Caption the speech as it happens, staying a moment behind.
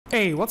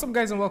Hey, what's up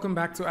guys and welcome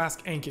back to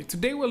askNK.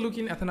 Today we're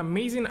looking at an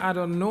amazing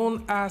add-on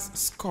known as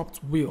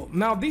Sculpt Wheel.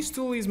 Now this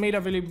tool is made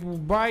available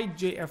by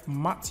JF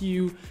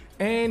Matthew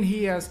and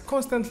he has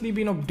constantly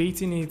been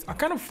updating it. I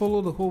kind of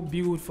follow the whole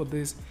build for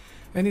this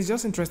and it's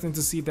just interesting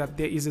to see that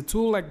there is a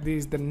tool like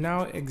this that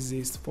now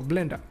exists for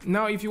Blender.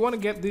 Now if you want to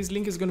get this,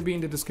 link is going to be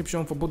in the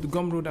description for both the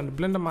Gumroad and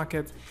the Blender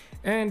market.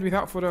 And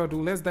without further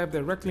ado, let's dive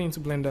directly into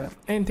Blender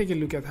and take a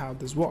look at how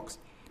this works.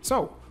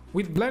 So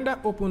with Blender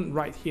open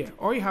right here,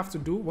 all you have to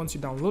do once you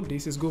download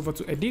this is go over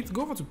to Edit,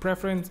 go over to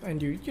Preference,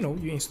 and you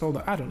install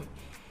the add-on.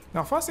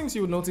 Now, first things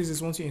you will notice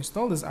is once you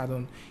install this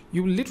add-on,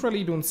 you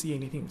literally don't see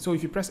anything. So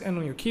if you press N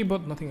on your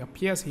keyboard, nothing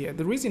appears here.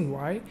 The reason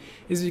why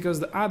is because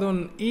the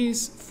add-on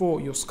is for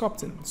your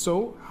sculpting.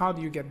 So how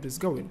do you get this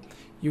going?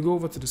 You go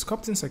over to the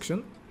sculpting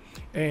section,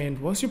 and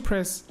once you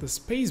press the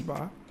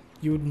spacebar,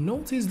 you would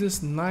notice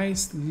this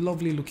nice,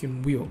 lovely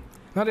looking wheel.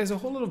 Now there's a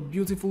whole lot of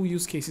beautiful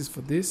use cases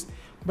for this,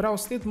 but I'll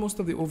state most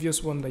of the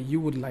obvious one that you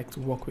would like to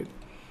work with.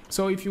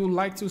 So if you would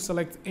like to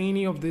select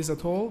any of this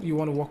at all, you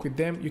want to work with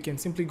them, you can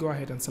simply go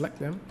ahead and select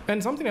them.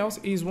 And something else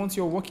is once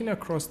you're working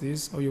across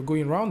this or you're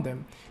going around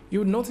them, you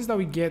would notice that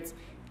we get,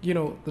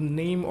 the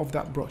name of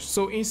that brush.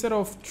 So instead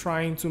of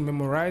trying to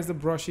memorize the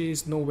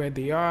brushes, know where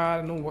they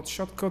are, know what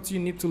shortcuts you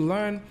need to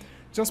learn,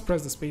 just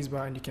press the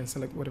spacebar and you can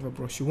select whatever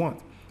brush you want.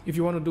 If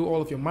you want to do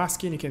all of your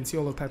masking, you can see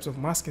all the types of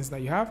maskings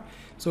that you have.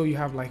 So you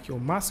have like your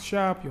mask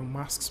sharp, your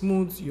mask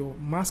smooth, your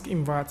mask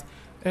invert,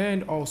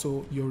 and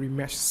also your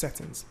remesh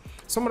settings.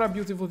 Some other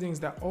beautiful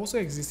things that also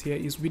exist here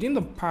is within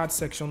the pad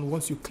section,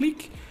 once you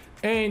click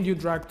and you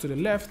drag to the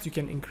left, you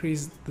can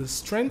increase the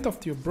strength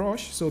of your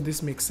brush. So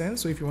this makes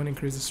sense. So if you want to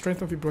increase the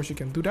strength of your brush, you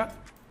can do that.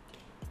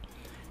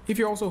 If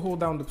you also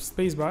hold down the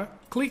spacebar,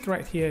 click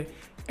right here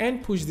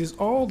and push this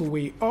all the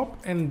way up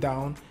and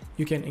down,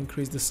 you can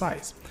increase the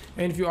size.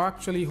 And if you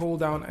actually hold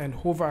down and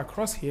hover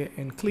across here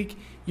and click,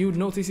 you would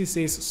notice it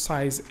says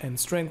size and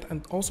strength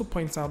and also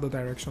points out the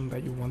direction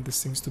that you want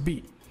these things to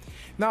be.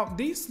 Now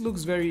this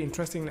looks very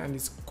interesting and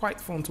it's quite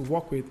fun to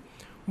work with,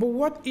 but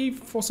what if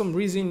for some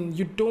reason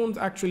you don't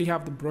actually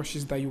have the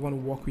brushes that you want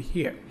to work with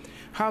here?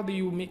 How do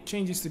you make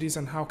changes to this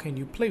and how can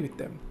you play with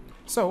them?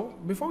 So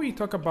before we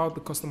talk about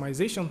the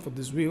customization for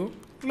this wheel,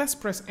 let's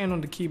press N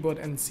on the keyboard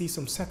and see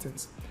some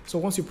settings. So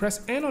once you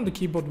press N on the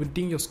keyboard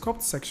within your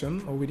sculpt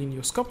section or within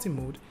your sculpting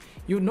mode,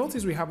 you'll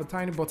notice we have a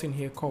tiny button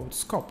here called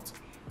Sculpt.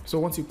 So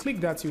once you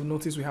click that, you'll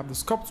notice we have the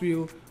Sculpt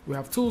wheel, we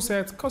have tool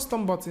set,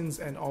 custom buttons,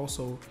 and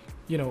also,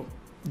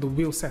 the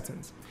wheel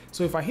settings.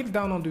 So if I hit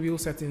down on the wheel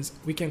settings,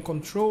 we can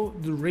control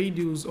the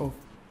radius of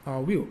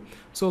our wheel.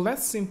 So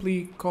let's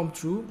simply come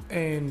through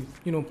and,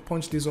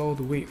 punch this all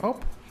the way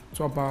up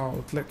to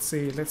about, let's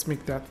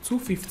make that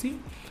 250,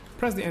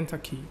 press the enter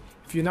key.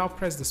 If you now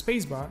press the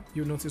spacebar,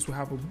 you'll notice we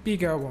have a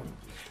bigger one.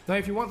 Now,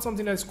 if you want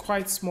something that's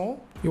quite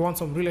small, you want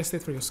some real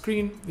estate for your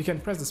screen, you can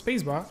press the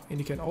spacebar and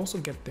you can also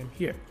get them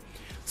here.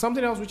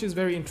 Something else which is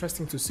very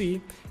interesting to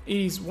see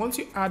is once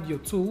you add your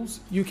tools,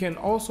 you can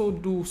also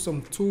do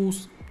some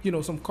tools,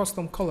 some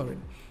custom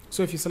coloring.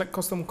 So if you select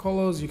custom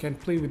colors, you can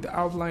play with the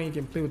outline, you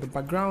can play with the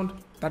background.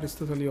 That is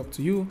totally up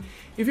to you.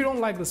 If you don't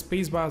like the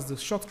spacebar as the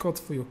shortcut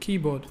for your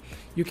keyboard,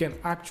 you can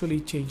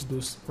actually change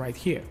those right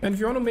here. And if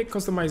you want to make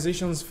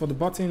customizations for the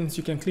buttons,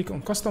 you can click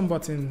on custom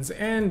buttons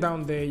and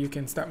down there you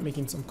can start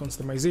making some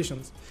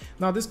customizations.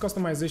 Now these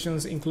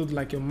customizations include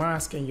like your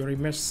mask and your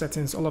remesh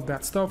settings, all of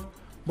that stuff.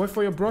 But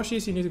for your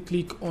brushes, you need to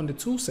click on the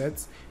tool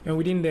sets and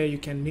within there you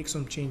can make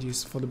some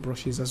changes for the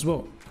brushes as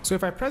well. So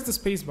if I press the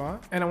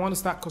spacebar and I want to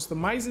start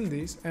customizing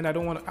this and I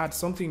don't want to add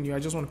something new, I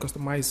just want to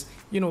customize,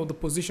 the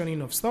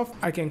positioning of stuff,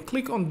 I can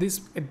click on this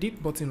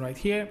edit button right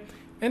here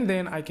and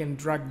then I can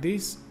drag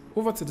this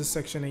over to the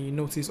section and you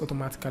notice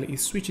automatically it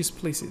switches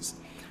places.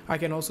 I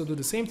can also do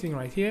the same thing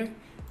right here.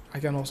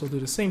 I can also do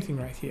the same thing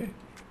right here.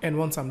 And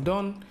once I'm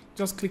done,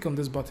 just click on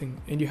this button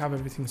and you have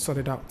everything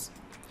sorted out.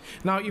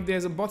 Now, if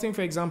there's a button,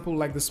 for example,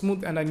 like the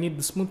smooth, and I need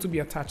the smooth to be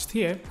attached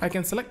here, I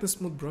can select the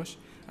smooth brush.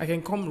 I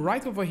can come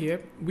right over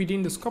here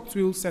within the Sculpt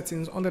Wheel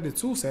settings under the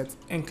tool set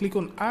and click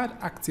on Add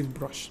Active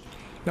Brush.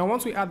 Now,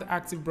 once we add the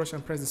active brush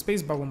and press the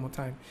spacebar one more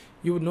time,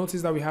 you would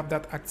notice that we have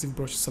that active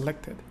brush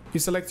selected.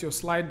 You select your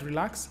slide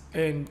relax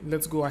and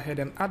let's go ahead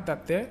and add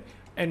that there.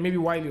 And maybe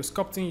while you're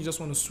sculpting, you just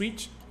want to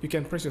switch, you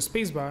can press your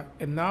spacebar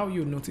and now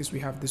you'll notice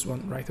we have this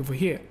one right over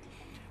here.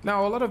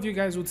 Now, a lot of you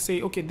guys would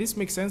say, okay, this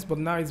makes sense, but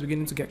now it's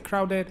beginning to get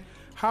crowded.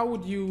 How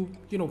would you,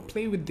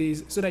 play with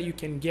this so that you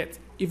can get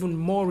even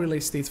more real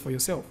estate for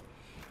yourself?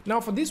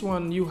 Now, for this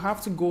one, you have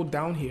to go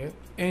down here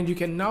and you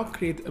can now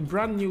create a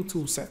brand new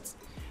tool set.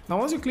 Now,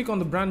 once you click on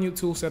the brand new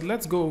tool set,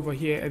 let's go over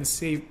here and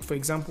say, for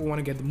example, we want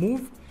to get the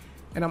move.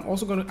 And I'm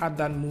also going to add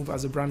that move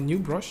as a brand new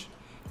brush.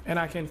 And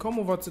I can come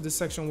over to the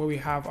section where we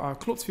have our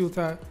cloth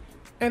filter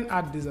and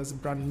add this as a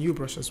brand new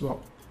brush as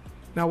well.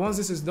 Now, once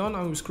this is done,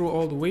 I will scroll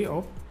all the way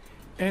up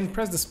and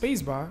press the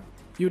spacebar,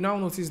 you now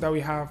notice that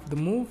we have the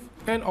move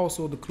and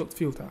also the cloth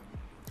filter.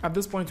 At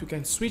this point, we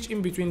can switch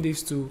in between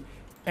these two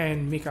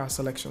and make our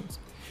selections.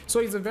 So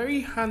it's a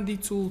very handy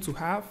tool to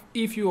have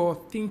if you are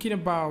thinking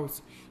about,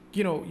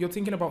 you're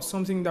thinking about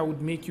something that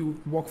would make you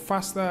work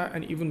faster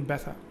and even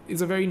better.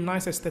 It's a very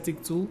nice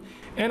aesthetic tool,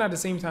 and at the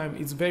same time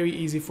it's very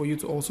easy for you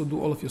to also do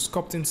all of your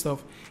sculpting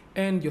stuff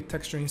and your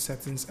texturing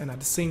settings, and at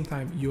the same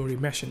time your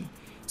remeshing.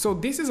 So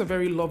this is a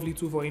very lovely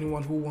tool for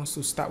anyone who wants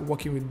to start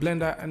working with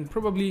Blender, and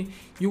probably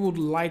you would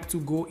like to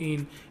go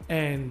in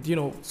and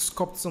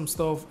sculpt some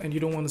stuff, and you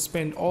don't want to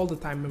spend all the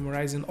time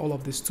memorizing all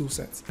of these tool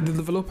sets. The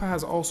developer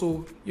has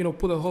also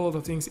put a whole lot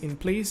of things in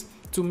place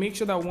to make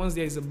sure that once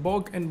there is a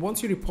bug and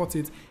once you report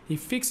it, he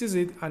fixes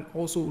it and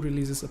also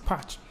releases a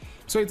patch.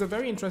 So it's a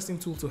very interesting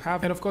tool to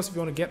have. And of course, if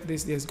you want to get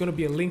this, there's going to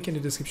be a link in the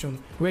description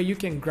where you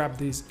can grab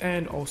this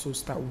and also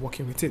start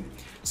working with it.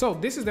 So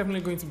this is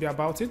definitely going to be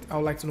about it. I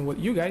would like to know what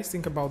you guys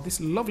think about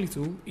this lovely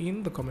tool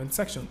in the comment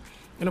section.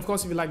 And of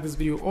course, if you like this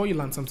video or you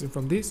learned something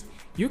from this,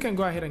 you can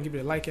go ahead and give it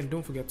a like, and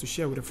don't forget to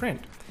share with a friend.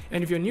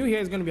 And if you're new here,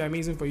 it's going to be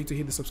amazing for you to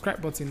hit the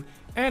subscribe button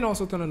and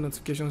also turn on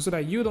notifications so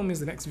that you don't miss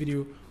the next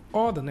video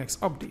or the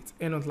next update.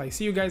 And until I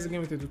see you guys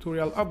again with a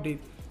tutorial update,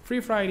 Free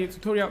Friday,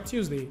 Tutorial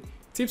Tuesday,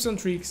 tips and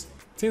tricks,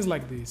 things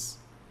like this.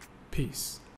 Peace.